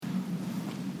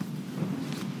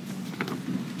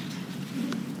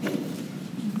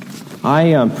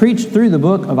I preached through the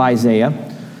book of Isaiah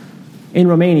in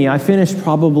Romania. I finished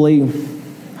probably,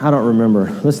 I don't remember,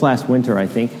 this last winter, I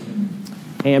think,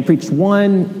 and preached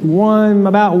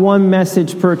about one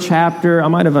message per chapter. I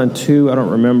might have done two, I don't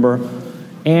remember.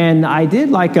 And I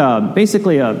did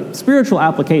basically a spiritual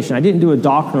application. I didn't do a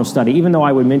doctrinal study, even though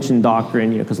I would mention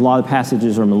doctrine, because a lot of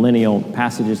passages are millennial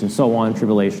passages and so on,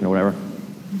 tribulation or whatever.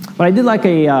 But I did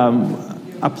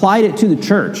applied it to the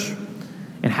church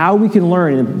and how we can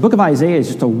learn. And the book of Isaiah is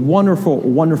just a wonderful,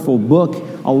 wonderul book.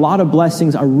 A lot of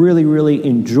blessings. I really, really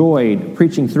enjoyed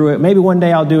preaching through it. Maybe one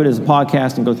day I'll do it as a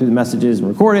podcast and go through the messages and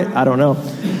record it. I don't know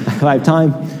if I have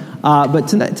time. But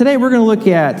today we're going to look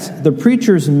at the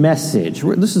preacher's message.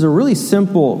 This is a really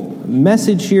simple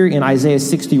message here in Isaiah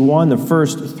 61, the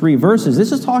first 3 verses.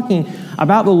 This is talking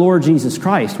about the Lord Jesus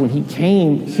Christ when he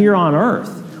came here on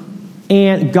earth.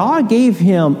 And God gave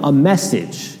him a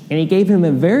message, and he gave him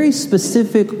a very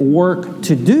specific work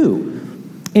to do.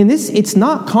 And it's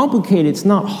not complicated, it's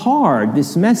not hard,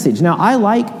 this message. Now, I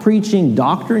like preaching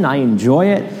doctrine, I enjoy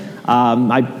it.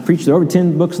 I preached over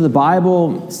 10 books of the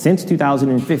Bible since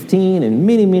 2015 and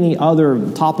many, many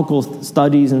other topical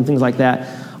studies and things like that.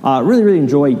 Really, really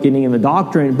enjoy getting in the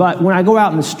doctrine. But when I go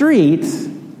out in the streets,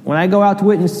 when I go out to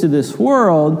witness to this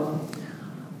world,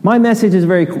 my message is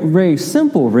very, very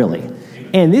simple, really.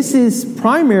 And this is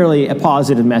primarily a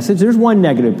positive message. There's one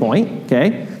negative point,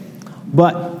 okay?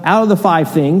 But out of the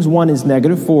 5 things, 1 is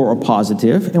negative, 4 are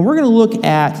positive. And we're going to look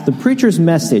at the preacher's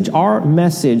message, our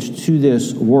message to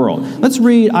this world. Let's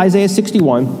read Isaiah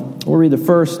 61. We'll read the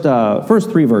first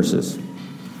 3 verses.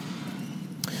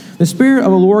 The Spirit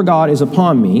of the Lord God is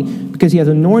upon me, because he has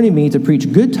anointed me to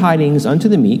preach good tidings unto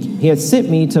the meek. He hath sent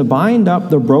me to bind up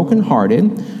the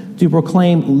brokenhearted, to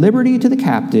proclaim liberty to the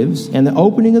captives, and the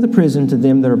opening of the prison to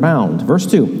them that are bound. Verse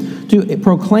 2, to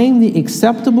proclaim the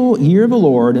acceptable year of the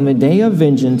Lord and the day of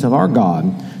vengeance of our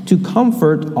God, to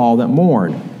comfort all that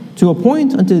mourn, to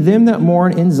appoint unto them that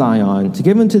mourn in Zion, to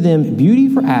give unto them beauty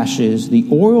for ashes, the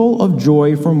oil of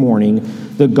joy for mourning,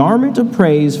 the garment of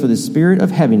praise for the spirit of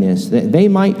heaviness, that they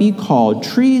might be called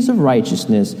trees of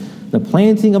righteousness, the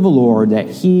planting of the Lord, that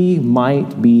he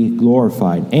might be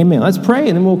glorified. Amen. Let's pray,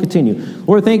 and then we'll continue.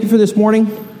 Lord, thank you for this morning.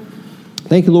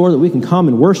 Thank you, Lord, that we can come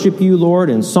and worship you, Lord,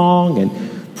 in song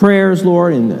and prayers,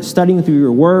 Lord, and studying through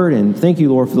your word. And thank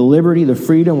you, Lord, for the liberty, the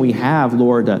freedom we have,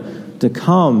 Lord, to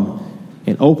come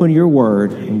and open your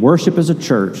word and worship as a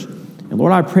church. And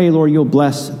Lord, I pray, Lord, you'll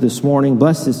bless this morning,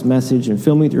 bless this message, and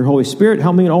fill me with your Holy Spirit.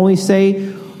 Help me to only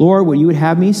say, Lord, what you would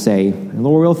have me say. And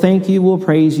Lord, we'll thank you, we'll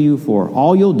praise you for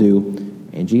all you'll do.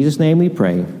 In Jesus' name we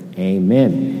pray.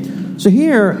 Amen. So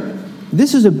here,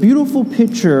 this is a beautiful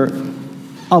picture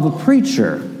of a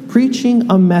preacher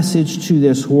preaching a message to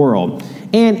this world.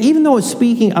 And even though it's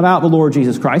speaking about the Lord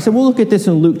Jesus Christ, and we'll look at this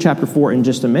in Luke chapter 4 in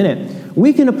just a minute,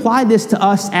 we can apply this to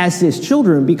us as his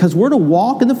children because we're to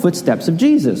walk in the footsteps of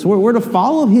Jesus. We're to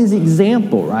follow his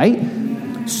example,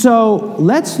 right? So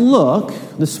let's look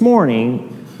this morning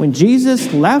when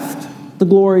Jesus left the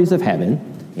glories of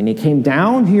heaven and he came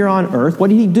down here on earth. What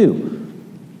did he do?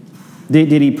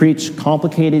 Did he preach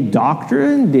complicated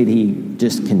doctrine? Did he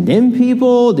just condemn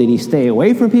people? Did he stay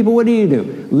away from people? What did he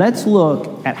do? Let's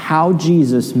look at how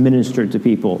Jesus ministered to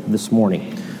people this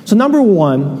morning. So number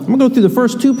 1, I'm going to go through the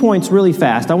first 2 points really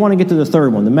fast. I want to get to the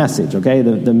third one, the message, okay?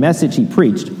 The message he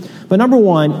preached. But number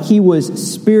 1, he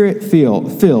was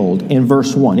Spirit-filled in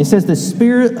verse 1. It says, the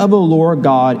Spirit of the Lord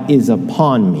God is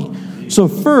upon me. So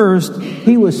first,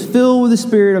 he was filled with the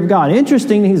Spirit of God.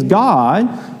 Interesting, he's God,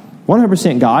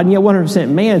 100% God, and yet 100%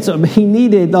 man, so he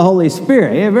needed the Holy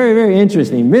Spirit. Yeah, very, very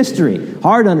interesting. Mystery.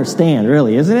 Hard to understand,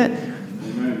 really, isn't it?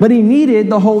 Amen. But he needed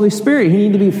the Holy Spirit. He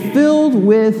needed to be filled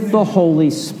with the Holy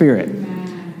Spirit.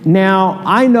 Now,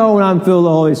 I know when I'm filled with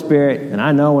the Holy Spirit, and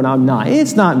I know when I'm not.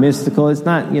 It's not mystical. It's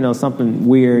not, something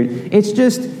weird. It's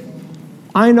just,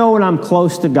 I know when I'm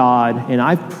close to God, and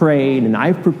I've prayed, and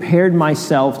I've prepared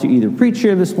myself to either preach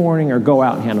here this morning or go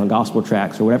out and hand on gospel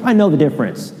tracts or whatever. I know the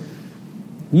difference.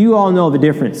 You all know the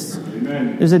difference.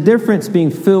 Amen. There's a difference being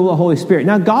filled with the Holy Spirit.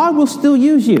 Now, God will still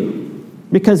use you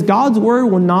because God's word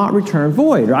will not return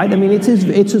void, right? I mean, it's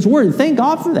his word. Thank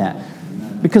God for that.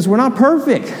 Because we're not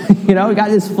perfect. We got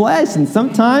this flesh, and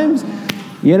sometimes,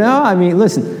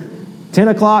 listen, 10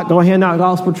 o'clock, go hand out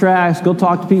gospel tracts, go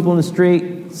talk to people in the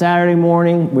street. Saturday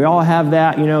morning, we all have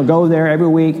that, go there every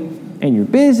week, and you're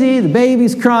busy, the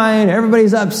baby's crying,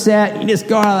 everybody's upset, you just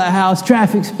go out of the house,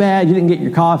 traffic's bad, you didn't get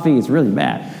your coffee, it's really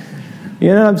bad. You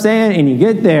know what I'm saying? And you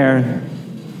get there,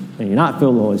 and you're not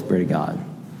filled with the Holy Spirit of God.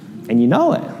 And you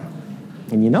know it.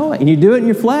 And you do it in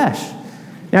your flesh.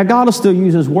 Now, God will still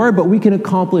use his word, but we can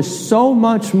accomplish so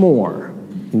much more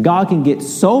And God can get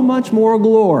so much more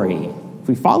glory if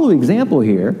we follow the example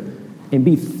here and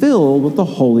be filled with the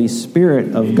Holy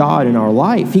Spirit of God in our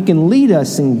life. He can lead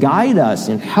us and guide us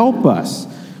and help us.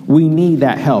 We need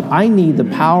that help. I need the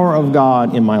power of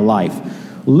God in my life.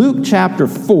 Luke chapter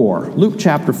 4. Luke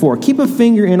chapter 4. Keep a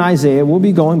finger in Isaiah. We'll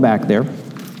be going back there.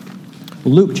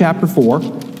 Luke chapter 4.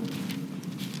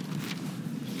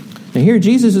 And here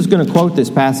Jesus is going to quote this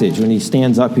passage when he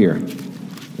stands up here.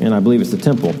 And I believe it's the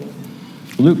temple.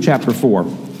 Luke chapter 4.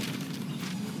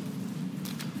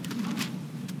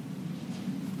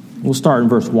 We'll start in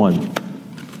verse 1.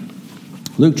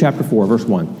 Luke chapter 4, verse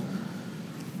 1.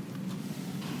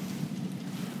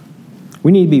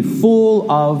 We need to be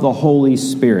full of the Holy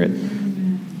Spirit.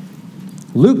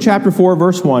 Luke chapter 4,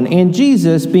 verse 1. And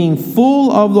Jesus, being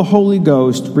full of the Holy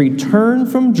Ghost,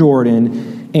 returned from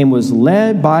Jordan and was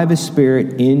led by the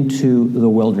Spirit into the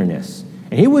wilderness.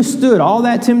 And he withstood all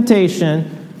that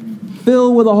temptation,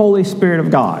 filled with the Holy Spirit of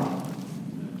God.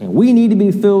 And we need to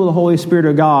be filled with the Holy Spirit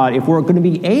of God if we're going to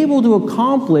be able to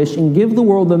accomplish and give the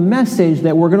world the message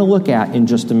that we're going to look at in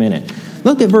just a minute.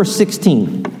 Look at verse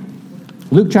 16.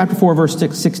 Luke chapter 4, verse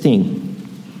 16.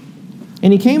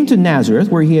 And he came to Nazareth,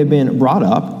 where he had been brought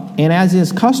up, and as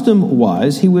his custom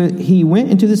was, he went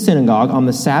into the synagogue on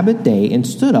the Sabbath day and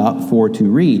stood up for to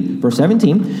read. Verse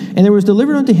 17. And there was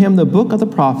delivered unto him the book of the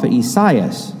prophet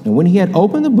Esaias. And when he had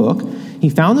opened the book, he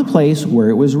found the place where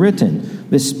it was written,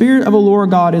 The Spirit of the Lord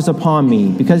God is upon me,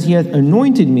 because he hath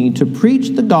anointed me to preach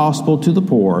the gospel to the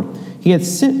poor. He hath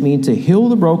sent me to heal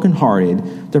the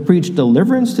brokenhearted, to preach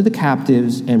deliverance to the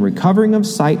captives, and recovering of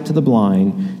sight to the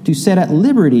blind, to set at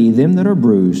liberty them that are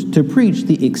bruised, to preach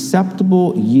the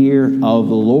acceptable year of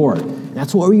the Lord.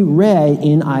 That's what we read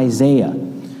in Isaiah.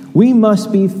 We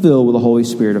must be filled with the Holy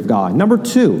Spirit of God. Number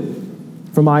 2,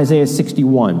 from Isaiah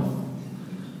 61.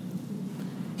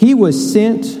 He was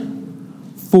sent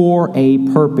for a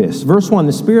purpose. Verse 1,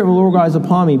 the Spirit of the Lord God is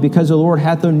upon me, because the Lord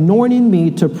hath anointed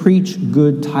me to preach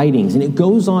good tidings. And it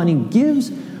goes on, he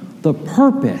gives the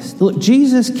purpose. Look,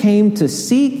 Jesus came to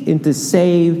seek and to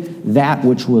save that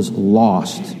which was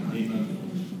lost.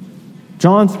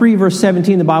 John 3, verse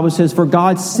 17, the Bible says, For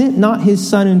God sent not his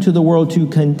Son into the world to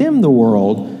condemn the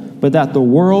world, but that the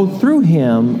world through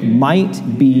him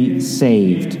might be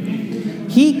saved.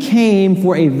 He came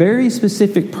for a very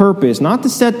specific purpose, not to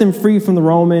set them free from the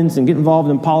Romans and get involved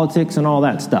in politics and all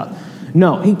that stuff.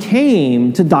 No, he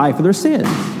came to die for their sins.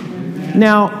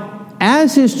 Now,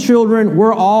 as his children,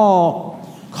 we're all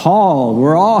called,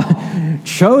 we're all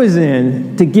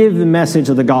chosen to give the message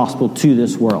of the gospel to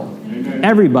this world.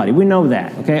 Everybody, we know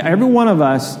that, okay? Every one of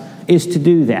us is to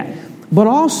do that. But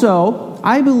also,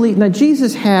 I believe, now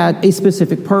Jesus had a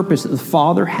specific purpose that the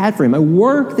Father had for him, a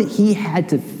work that he had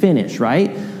to finish, right?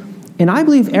 And I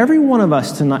believe every one of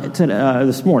us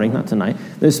this morning,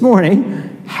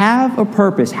 have a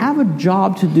purpose, have a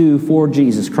job to do for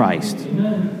Jesus Christ.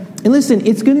 And listen,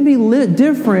 it's going to be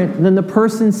different than the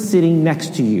person sitting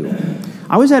next to you.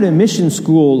 I was at a mission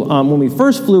school when we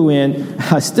first flew in,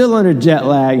 still under jet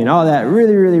lag and all that,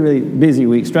 really, really, really busy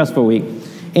week, stressful week.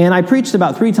 And I preached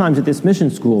about 3 times at this mission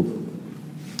school.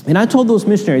 And I told those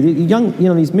missionaries,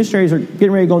 these missionaries are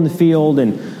getting ready to go in the field,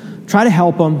 and try to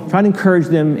help them, try to encourage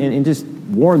them, and just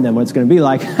warn them what it's going to be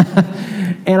like.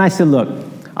 And I said, look,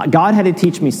 God had to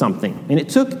teach me something. And it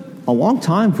took a long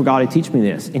time for God to teach me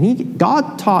this. And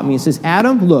God taught me, he says,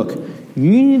 Adam, look,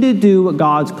 you need to do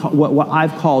what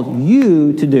I've called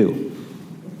you to do,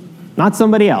 not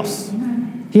somebody else.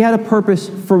 He had a purpose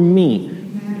for me.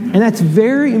 And that's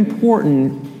very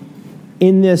important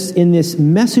in this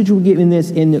message we give, in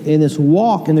this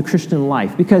walk in the Christian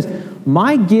life, because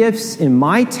my gifts and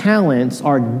my talents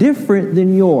are different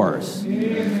than yours.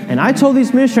 And I told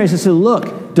these missionaries, I said,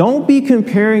 look, don't be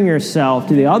comparing yourself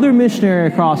to the other missionary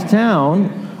across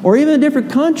town or even a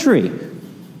different country,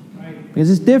 because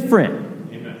it's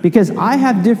different. Because I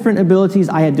have different abilities,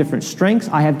 I have different strengths,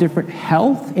 I have different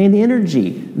health and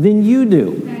energy than you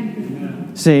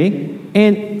do. See?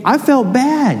 And I felt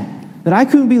bad that I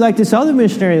couldn't be like this other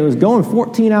missionary that was going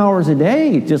 14 hours a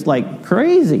day, just like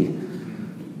crazy.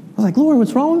 I was like, Lord,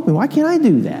 what's wrong with me? Why can't I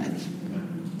do that?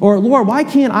 Or, Lord, why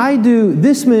can't I do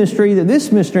this ministry,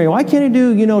 Why can't I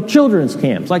do, children's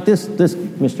camps like this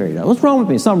missionary does? What's wrong with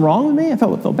me? Is something wrong with me? I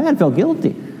felt bad, felt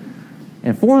guilty.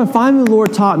 And finally the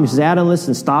Lord taught me, he says, Adam,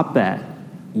 listen, stop that.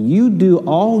 You do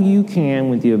all you can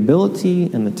with the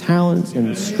ability and the talents and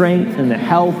the strength and the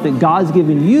health that God's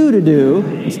given you to do,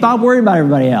 and stop worrying about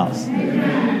everybody else.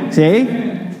 See?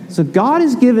 So God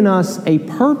has given us a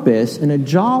purpose and a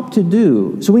job to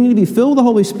do. So we need to be filled with the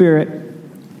Holy Spirit,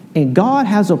 and God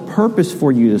has a purpose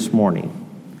for you this morning.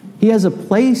 He has a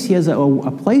place. He has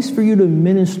a place for you to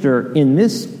minister in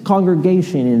this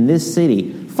congregation, in this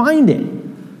city. Find it.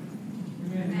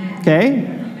 Okay?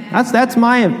 That's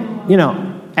my,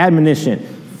 admonition.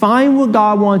 Find what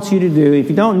God wants you to do. If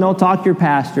you don't know, talk to your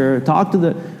pastor. Talk to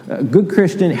the good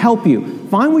Christian. Help you.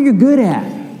 Find what you're good at.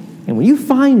 And when you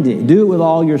find it, do it with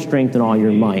all your strength and all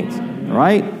your might. All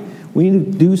right? We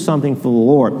need to do something for the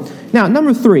Lord. Now,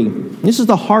 number 3, this is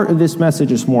the heart of this message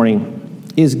this morning,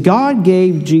 is God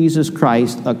gave Jesus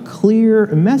Christ a clear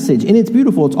message. And it's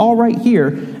beautiful. It's all right here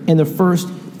in the first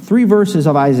 3 verses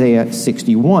of Isaiah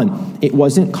 61. It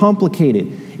wasn't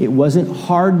complicated. It wasn't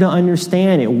hard to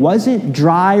understand. It wasn't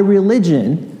dry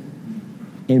religion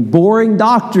and boring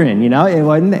doctrine.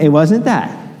 It wasn't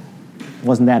that. It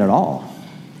wasn't that at all.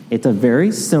 It's a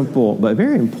very simple but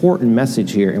very important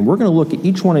message here. And we're going to look at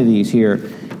each one of these here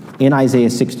in Isaiah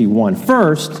 61.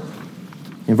 First,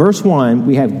 in verse 1,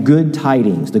 we have good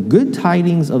tidings, the good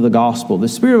tidings of the gospel. The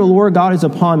Spirit of the Lord God is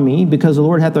upon me, because the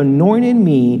Lord hath anointed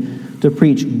me to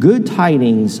preach good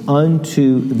tidings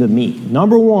unto the meek.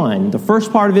 Number 1, the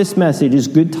first part of this message is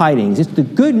good tidings. It's the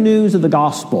good news of the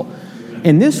gospel.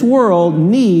 And this world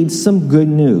needs some good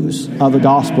news of the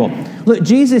gospel. Look,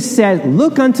 Jesus said,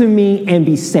 look unto me and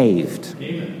be saved.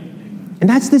 And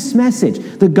that's this message.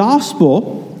 The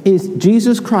gospel is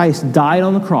Jesus Christ died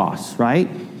on the cross, right?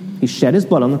 He shed his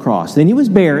blood on the cross. Then he was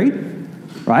buried,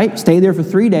 right? Stayed there for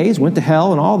 3 days, went to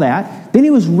hell and all that. Then he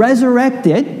was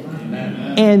resurrected.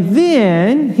 And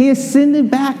then he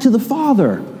ascended back to the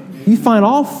Father. You find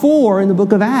all 4 in the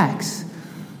book of Acts.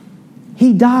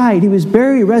 He died, he was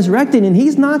buried, resurrected, and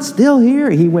he's not still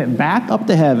here. He went back up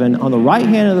to heaven on the right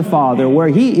hand of the Father, where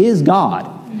he is God,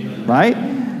 right?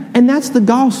 And that's the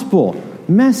gospel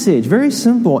message. Very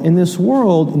simple. And this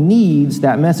world needs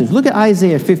that message. Look at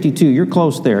Isaiah 52. You're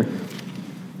close there.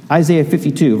 Isaiah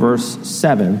 52, verse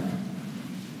 7.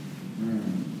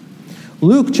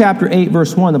 Luke chapter 8,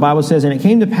 verse 1, the Bible says, and it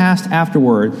came to pass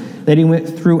afterward that he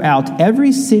went throughout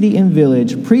every city and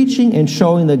village, preaching and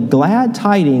showing the glad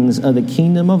tidings of the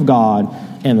kingdom of God,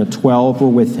 and the 12 were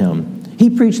with him. He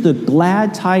preached the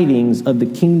glad tidings of the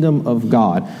kingdom of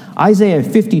God. Isaiah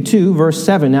 52, verse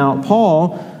 7. Now,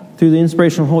 Paul, through the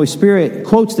inspiration of the Holy Spirit,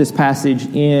 quotes this passage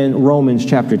in Romans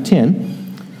chapter 10.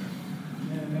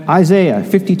 Isaiah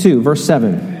 52, verse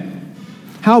 7.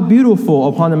 How beautiful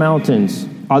upon the mountains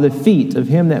are the feet of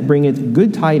him that bringeth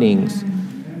good tidings,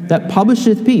 that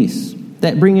publisheth peace,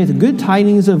 that bringeth good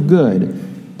tidings of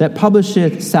good, that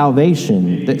publisheth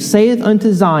salvation, that saith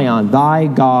unto Zion, thy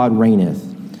God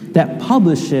reigneth, that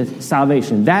publisheth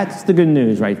salvation. That's the good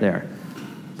news right there.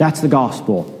 That's the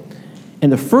gospel. And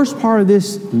the first part of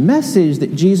this message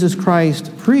that Jesus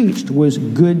Christ preached was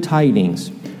good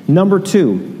tidings. Number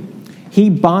 2, he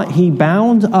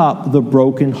bound up the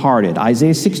brokenhearted.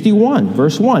 Isaiah 61,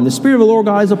 verse 1. The Spirit of the Lord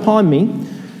God is upon me,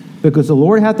 because the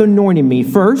Lord hath anointed me,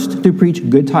 first, to preach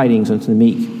good tidings unto the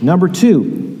meek. Number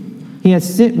 2, he hath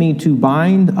sent me to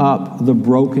bind up the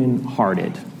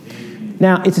brokenhearted.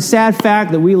 Now, it's a sad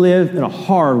fact that we live in a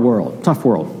hard world, tough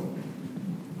world.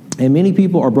 And many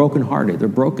people are brokenhearted. They're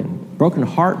broken. Broken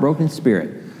heart, broken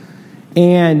spirit.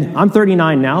 And I'm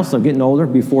 39 now, so getting older,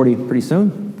 be 40 pretty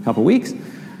soon, a couple weeks.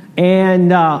 And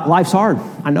life's hard.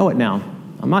 I know it now.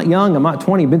 I'm not young. I'm not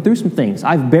 20. I've been through some things.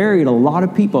 I've buried a lot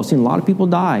of people. I've seen a lot of people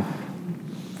die.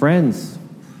 Friends.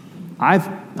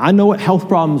 I know what health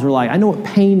problems are like. I know what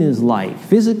pain is like,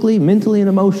 physically, mentally, and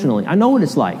emotionally. I know what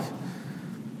it's like.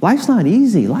 Life's not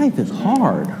easy. Life is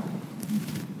hard.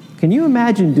 Can you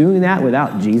imagine doing that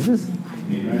without Jesus?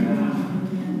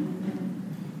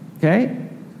 Okay?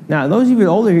 Now, those of you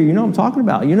older here, you know what I'm talking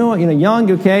about. You know what,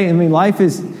 young, okay? I mean, life's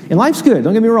good,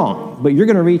 don't get me wrong, but you're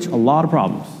going to reach a lot of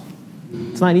problems.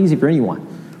 It's not easy for anyone.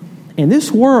 In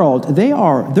this world,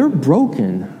 they're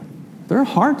broken. Their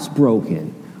heart's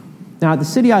broken. Now, the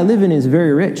city I live in is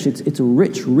very rich. It's a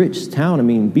rich town. I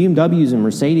mean, BMWs and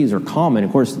Mercedes are common.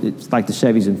 Of course, it's like the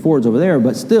Chevys and Fords over there,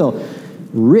 but still,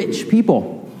 rich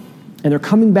people. And they're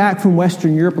coming back from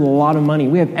Western Europe with a lot of money.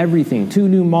 We have everything, 2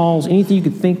 new malls, anything you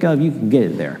could think of, you can get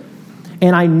it there.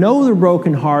 And I know they're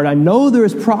broken heart. I know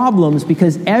there's problems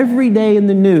because every day in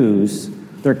the news,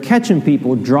 they're catching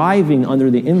people driving under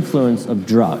the influence of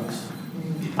drugs.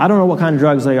 I don't know what kind of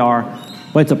drugs they are,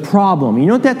 but it's a problem. You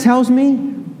know what that tells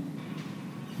me?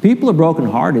 People are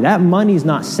brokenhearted. That money's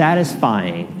not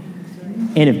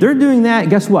satisfying. And if they're doing that,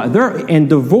 guess what? And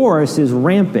divorce is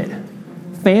rampant.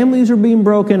 Families are being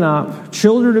broken up.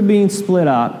 Children are being split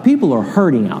up. People are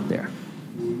hurting out there.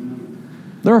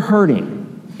 They're hurting.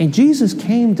 And Jesus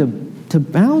came to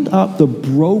bound up the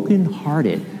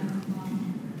brokenhearted.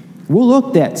 We'll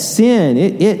look at sin.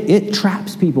 It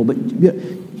traps people. But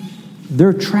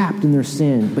They're trapped in their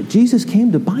sin, but Jesus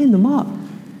came to bind them up.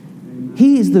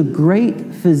 He is the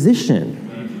great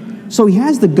physician. So he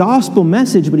has the gospel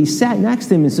message, but he sat next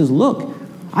to him and says, look,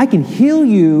 I can heal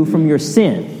you from your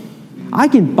sin. I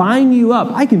can bind you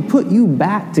up. I can put you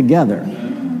back together.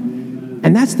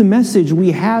 And that's the message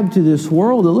we have to this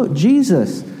world. Look,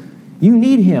 Jesus, you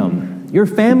need him. Your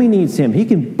family needs him. He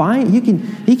can bind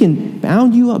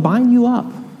you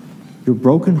up. Your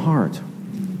broken heart.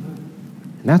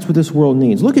 And that's what this world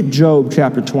needs. Look at Job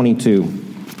chapter 22.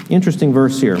 Interesting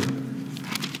verse here.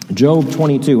 Job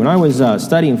 22. When I was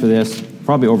studying for this,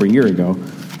 probably over a year ago,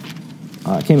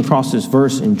 I came across this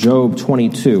verse in Job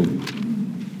 22.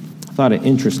 I thought it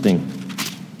interesting.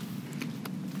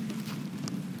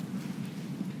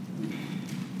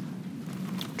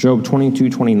 Job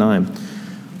 22:29.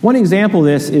 One example of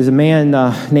this is a man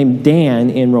named Dan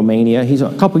in Romania. He's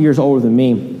a couple years older than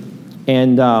me.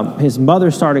 And his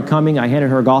mother started coming. I handed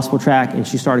her a gospel tract, and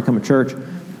she started coming to church.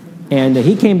 And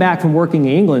he came back from working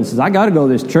in England and says, I got to go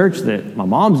to this church that my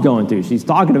mom's going to. She's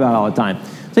talking about it all the time.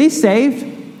 So he's saved,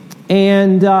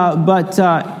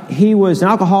 but he was an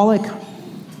alcoholic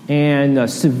and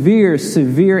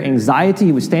severe anxiety.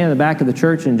 He would stand in the back of the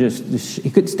church and just he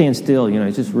couldn't stand still.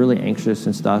 He's just really anxious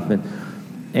and stuff.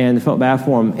 And I felt bad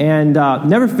for him. And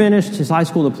never finished his high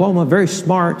school diploma. Very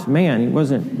smart man. He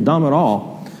wasn't dumb at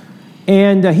all.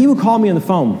 And he would call me on the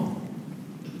phone,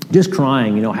 just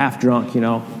crying, half drunk,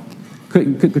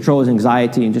 Couldn't control his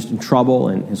anxiety and just in trouble.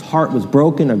 And his heart was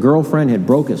broken. A girlfriend had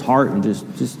broke his heart and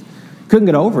just couldn't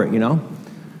get over it,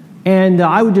 And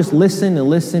I would just listen and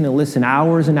listen and listen,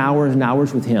 hours and hours and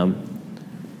hours with him.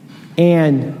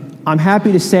 And I'm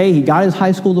happy to say he got his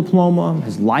high school diploma.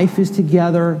 His life is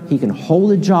together. He can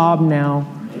hold a job now.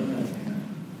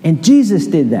 And Jesus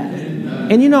did that.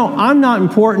 And I'm not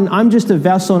important. I'm just a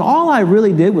vessel. And all I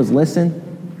really did was listen.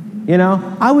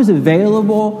 I was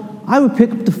available. I would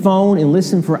pick up the phone and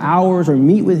listen for hours or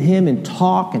meet with him and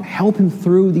talk and help him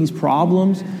through these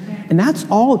problems. And that's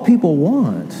all that people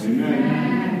want.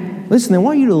 Amen. Listen, they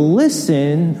want you to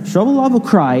listen, show the love of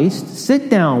Christ, sit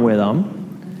down with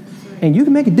them, and you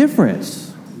can make a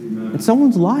difference in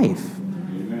someone's life.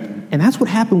 Amen. And that's what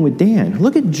happened with Dan.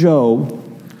 Look at Job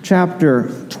chapter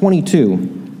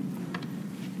 22.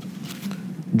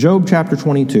 Job chapter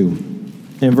 22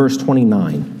 and verse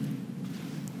 29.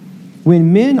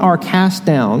 When men are cast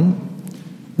down,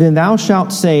 then thou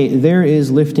shalt say, there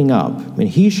is lifting up, and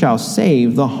he shall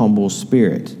save the humble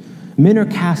spirit. Men are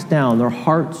cast down, their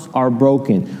hearts are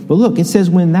broken. But look, it says,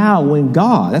 when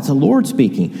God, that's the Lord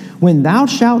speaking, when thou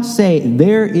shalt say,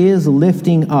 there is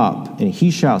lifting up, and he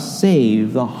shall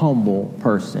save the humble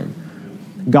person.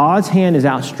 God's hand is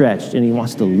outstretched, and he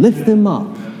wants to lift them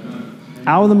up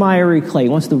out of the miry clay. He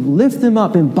wants to lift them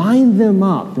up and bind them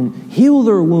up and heal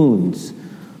their wounds.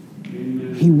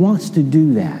 He wants to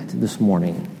do that this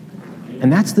morning.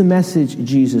 And that's the message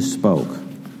Jesus spoke.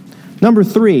 Number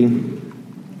 3,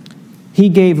 he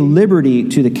gave liberty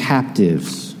to the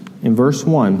captives. In verse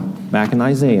 1, back in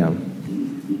Isaiah.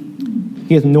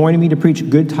 He hath anointed me to preach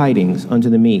good tidings unto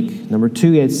the meek. Number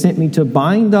 2, he had sent me to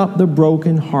bind up the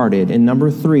brokenhearted. And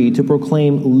number 3, to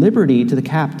proclaim liberty to the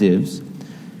captives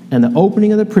and the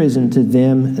opening of the prison to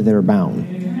them that are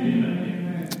bound.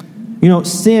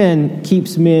 Sin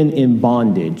keeps men in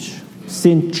bondage.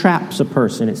 Sin traps a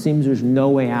person. It seems there's no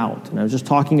way out. And I was just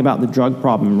talking about the drug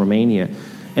problem in Romania.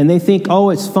 And they think,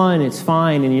 it's fun, it's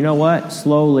fine. And you know what?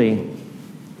 Slowly,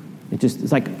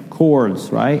 it's like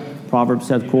cords, right? Proverbs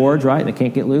says cords, right? They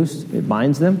can't get loose. It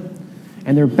binds them.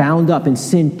 And they're bound up, and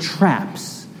sin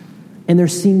traps. And there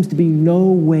seems to be no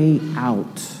way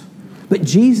out. But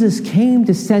Jesus came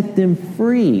to set them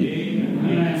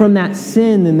free from that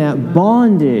sin and that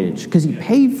bondage because he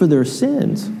paid for their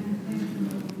sins.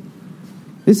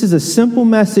 This is a simple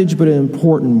message, but an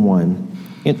important one.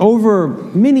 And over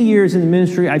many years in the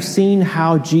ministry, I've seen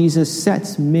how Jesus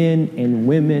sets men and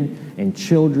women and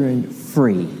children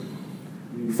free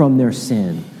from their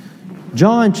sin.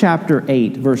 John chapter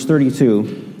 8, verse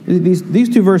 32. These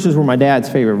two verses were my dad's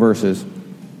favorite verses.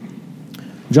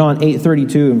 John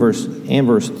 8:32 and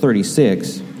verse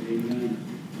 36.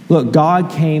 Look,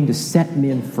 God came to set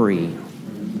men free,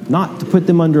 not to put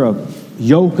them under a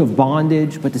yoke of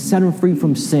bondage, but to set them free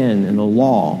from sin and the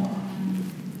law.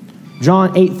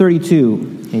 John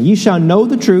 8:32, and ye shall know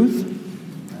the truth,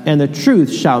 and the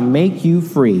truth shall make you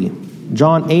free.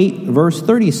 John 8, verse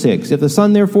 36, if the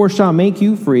Son therefore shall make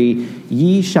you free,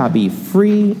 ye shall be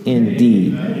free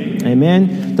indeed.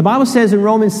 Amen. The Bible says in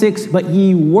Romans 6, but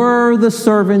ye were the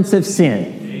servants of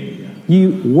sin.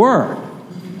 You were.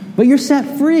 But you're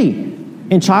set free.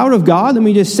 And child of God, let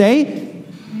me just say,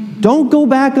 Don't go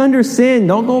back under sin.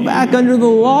 Don't go back under the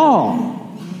law.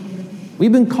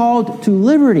 We've been called to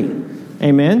liberty.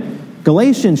 Amen.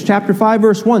 Galatians chapter 5,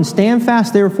 verse 1. Stand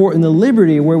fast, therefore, in the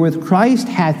liberty wherewith Christ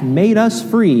hath made us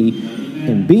free,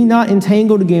 and be not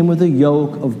entangled again with the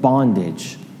yoke of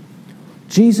bondage.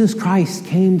 Jesus Christ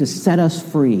came to set us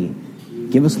free,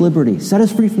 give us liberty, set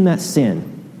us free from that sin.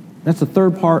 That's the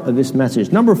third part of this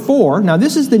message. Number 4, now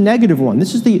this is the negative one.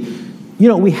 This is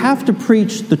we have to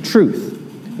preach the truth.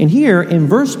 And here in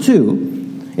verse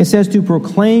 2, it says to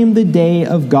proclaim the day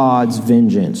of God's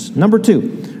vengeance. In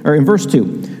verse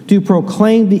 2, to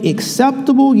proclaim the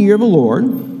acceptable year of the Lord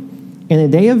and the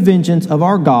day of vengeance of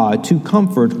our God, to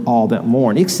comfort all that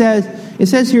mourn. It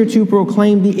says here to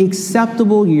proclaim the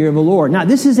acceptable year of the Lord. Now,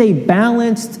 this is a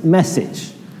balanced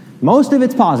message. Most of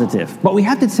it's positive, but we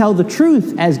have to tell the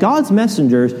truth. As God's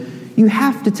messengers, you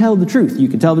have to tell the truth. You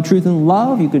can tell the truth in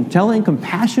love, you can tell it in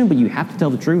compassion, but you have to tell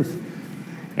the truth.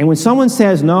 And when someone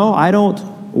says, no, I don't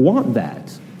want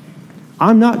that,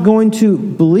 I'm not going to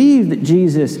believe that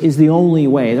Jesus is the only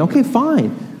way. Okay,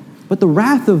 fine. But the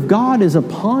wrath of God is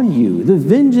upon you. The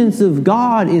vengeance of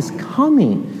God is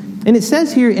coming. And it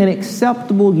says here, an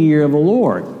acceptable year of the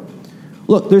Lord.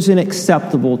 Look, there's an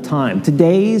acceptable time.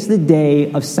 Today's the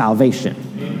day of salvation.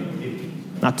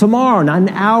 Not tomorrow, not an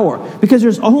hour. Because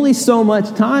there's only so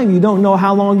much time. You don't know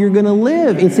how long you're going to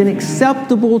live. It's an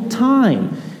acceptable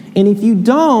time. And if you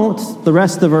don't, the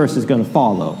rest of the verse is going to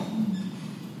follow.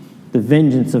 The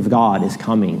vengeance of God is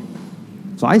coming.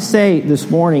 So I say this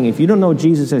morning, if you don't know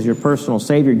Jesus as your personal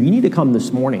Savior, you need to come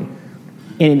this morning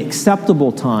in an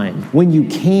acceptable time, when you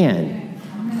can.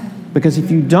 Because if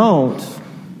you don't,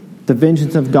 the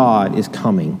vengeance of God is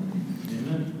coming.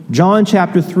 John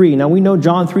chapter 3. Now we know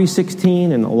John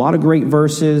 3:16 and a lot of great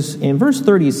verses. In verse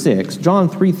 36, John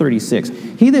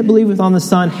 3:36, he that believeth on the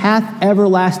Son hath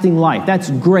everlasting life. That's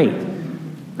great.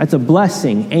 That's a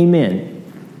blessing. Amen.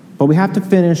 But we have to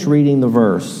finish reading the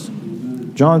verse.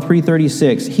 John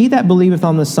 3:36, he that believeth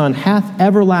on the Son hath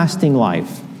everlasting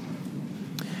life.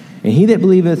 And he that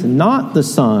believeth not the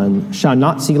Son shall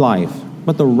not see life,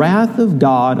 but the wrath of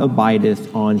God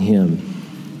abideth on him.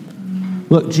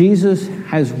 Look, Jesus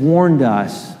has warned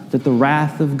us that the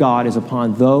wrath of God is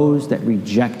upon those that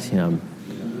reject him.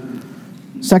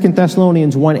 2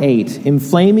 Thessalonians 1:8, in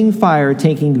flaming fire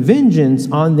taking vengeance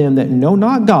on them that know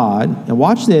not God, and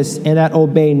watch this, and that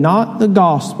obey not the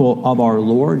gospel of our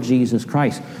Lord Jesus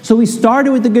Christ. So we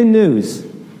started with the good news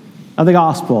of the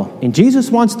gospel, and Jesus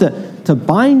wants to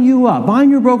bind you up,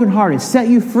 bind your broken heart, and set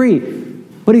you free.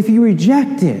 But if you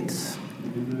reject it,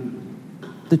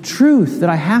 the truth that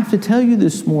I have to tell you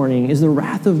this morning is the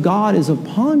wrath of God is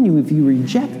upon you if you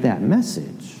reject that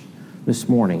message this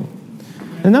morning.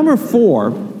 And number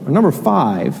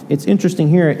 5, it's interesting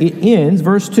here. It ends,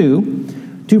 verse 2,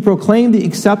 to proclaim the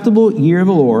acceptable year of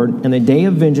the Lord and the day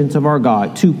of vengeance of our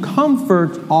God, to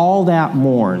comfort all that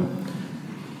mourn.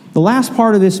 The last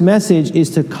part of this message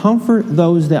is to comfort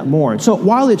those that mourn. So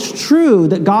while it's true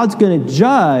that God's going to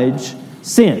judge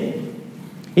sin,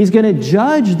 he's going to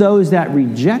judge those that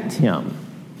reject him.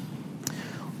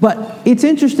 But it's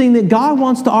interesting that God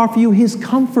wants to offer you his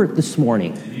comfort this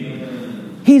morning.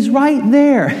 He's right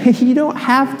there. You don't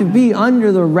have to be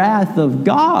under the wrath of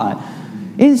God.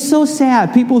 It's so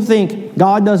sad. People think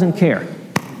God doesn't care.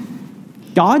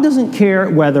 God doesn't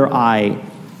care whether I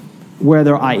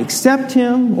accept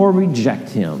him or reject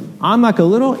him. I'm like a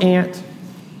little ant,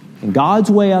 and God's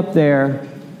way up there,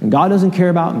 and God doesn't care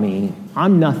about me.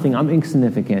 I'm nothing. I'm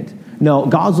insignificant. No,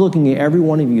 God's looking at every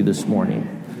one of you this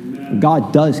morning.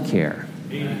 God does care.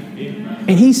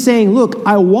 And he's saying, look,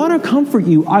 I want to comfort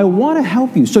you. I want to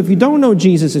help you. So if you don't know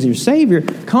Jesus as your Savior,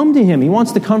 come to him. He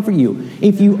wants to comfort you.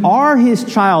 If you are his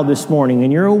child this morning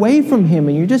and you're away from him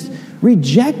and you're just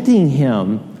rejecting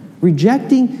him,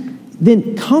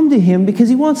 then come to him because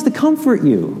he wants to comfort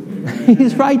you.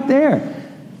 He's right there.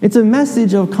 It's a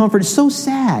message of comfort. It's so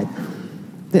sad.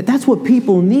 That's what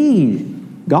people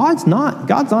need. God's not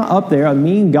up there, a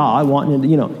mean God wanting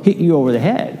to, hit you over the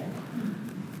head.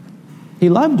 He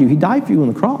loved you. He died for you on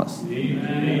the cross.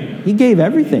 Amen. He gave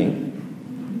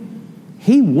everything.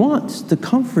 He wants to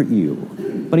comfort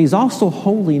you, but he's also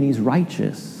holy and he's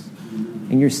righteous.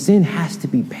 And your sin has to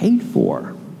be paid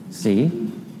for. See?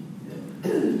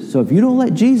 So if you don't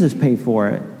let Jesus pay for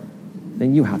it,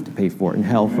 then you have to pay for it in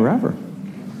hell forever.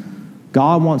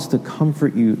 God wants to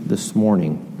comfort you this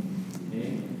morning.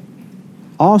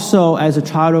 Also, as a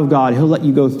child of God, he'll let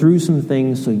you go through some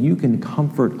things so you can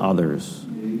comfort others.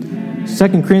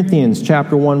 2 Corinthians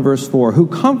chapter 1, verse 4, who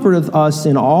comforteth us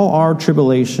in all our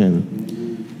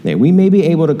tribulation, that we may be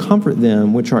able to comfort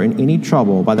them which are in any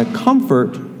trouble by the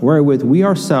comfort wherewith we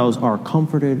ourselves are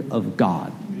comforted of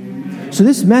God. So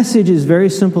this message is very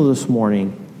simple this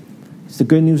morning. It's the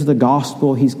good news of the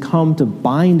gospel. He's come to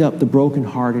bind up the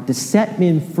brokenhearted, to set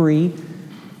men free.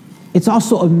 It's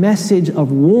also a message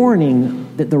of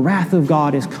warning that the wrath of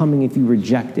God is coming if you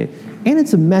reject it. And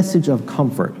it's a message of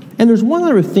comfort. And there's one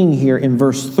other thing here in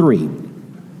verse 3.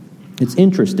 It's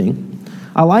interesting.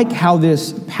 I like how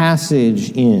this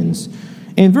passage ends.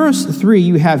 In verse 3,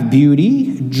 you have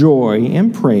beauty, joy,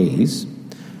 and praise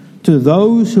to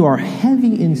those who are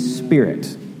heavy in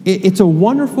spirit. It's a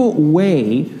wonderful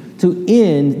way to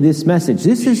end this message.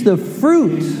 This is the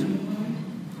fruit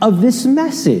of this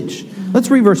message. Let's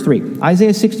read verse 3.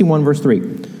 Isaiah 61, verse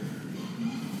 3.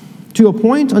 To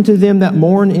appoint unto them that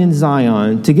mourn in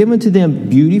Zion, to give unto them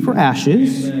beauty for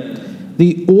ashes,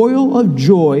 the oil of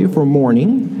joy for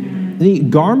mourning, the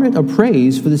garment of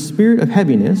praise for the spirit of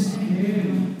heaviness,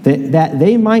 that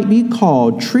they might be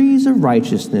called trees of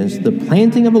righteousness, the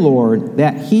planting of the Lord,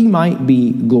 that he might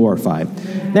be glorified.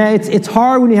 Now, it's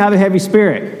hard when you have a heavy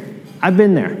spirit. I've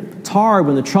been there. It's hard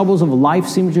when the troubles of life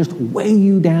seem to just weigh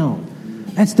you down.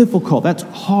 That's difficult. That's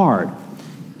hard.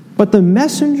 But the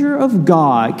messenger of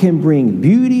God can bring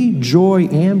beauty, joy,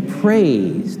 and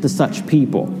praise to such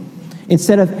people.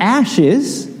 Instead of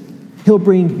ashes, he'll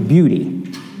bring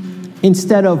beauty.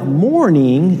 Instead of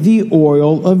mourning, the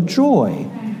oil of joy.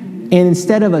 And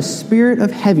instead of a spirit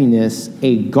of heaviness,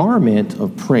 a garment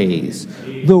of praise.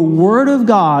 The Word of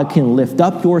God can lift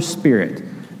up your spirit.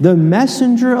 The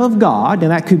messenger of God,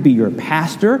 and that could be your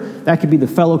pastor, that could be the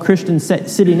fellow Christian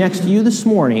sitting next to you this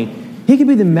morning. He could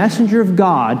be the messenger of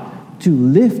God to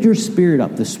lift your spirit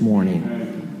up this morning.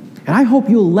 And I hope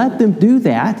you'll let them do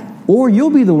that, or you'll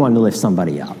be the one to lift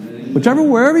somebody up.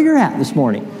 Wherever you're at this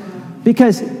morning.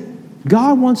 Because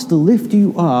God wants to lift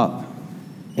you up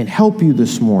and help you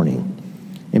this morning.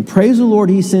 And praise the Lord,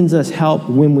 he sends us help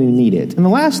when we need it. And the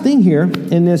last thing here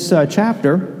in this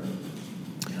chapter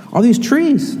are these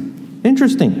trees.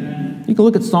 Interesting. You can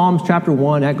look at Psalms chapter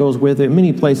 1, that goes with it,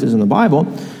 many places in the Bible.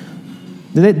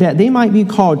 That they might be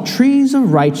called trees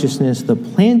of righteousness, the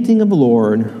planting of the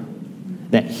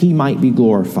Lord, that he might be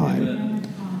glorified.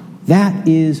 That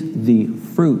is the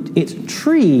fruit. It's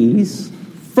trees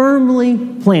firmly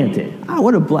planted. Ah,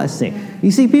 what a blessing.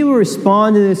 You see, people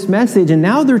respond to this message, and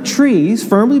now they're trees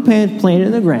firmly planted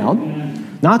in the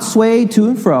ground, not swayed to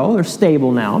and fro. They're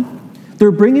stable now.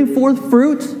 They're bringing forth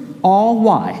fruit. All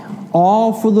why?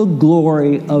 All for the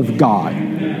glory of God.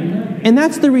 And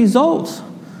that's the result.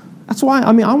 That's why,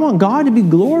 I want God to be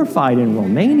glorified in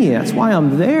Romania. That's why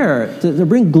I'm there, to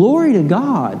bring glory to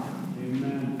God.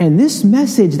 And this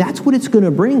message, that's what it's going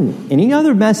to bring. Any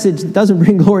other message that doesn't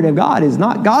bring glory to God is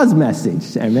not God's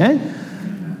message.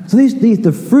 Amen? So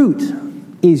the fruit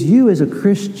is you as a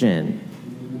Christian,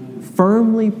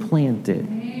 firmly planted.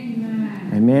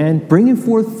 Amen? Bringing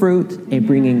forth fruit and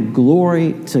bringing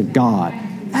glory to God.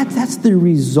 That's the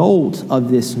result of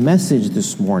this message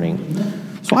this morning.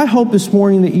 So I hope this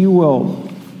morning that you will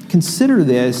consider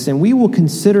this, and we will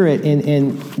consider it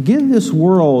and give this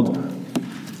world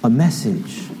a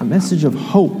message of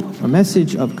hope, a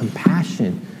message of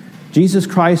compassion. Jesus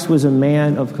Christ was a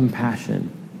man of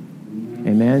compassion.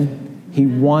 Amen? He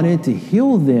wanted to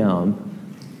heal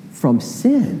them from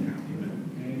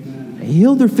sin. He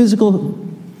healed their physical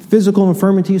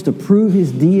infirmities to prove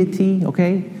his deity,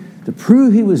 okay? To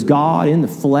prove he was God in the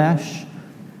flesh.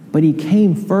 But he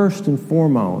came first and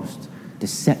foremost to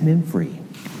set men free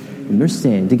from their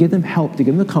sin, to give them help, to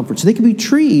give them the comfort, so they can be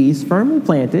trees firmly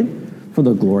planted for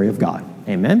the glory of God.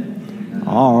 Amen?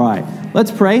 All right.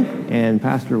 Let's pray, and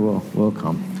Pastor will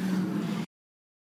come.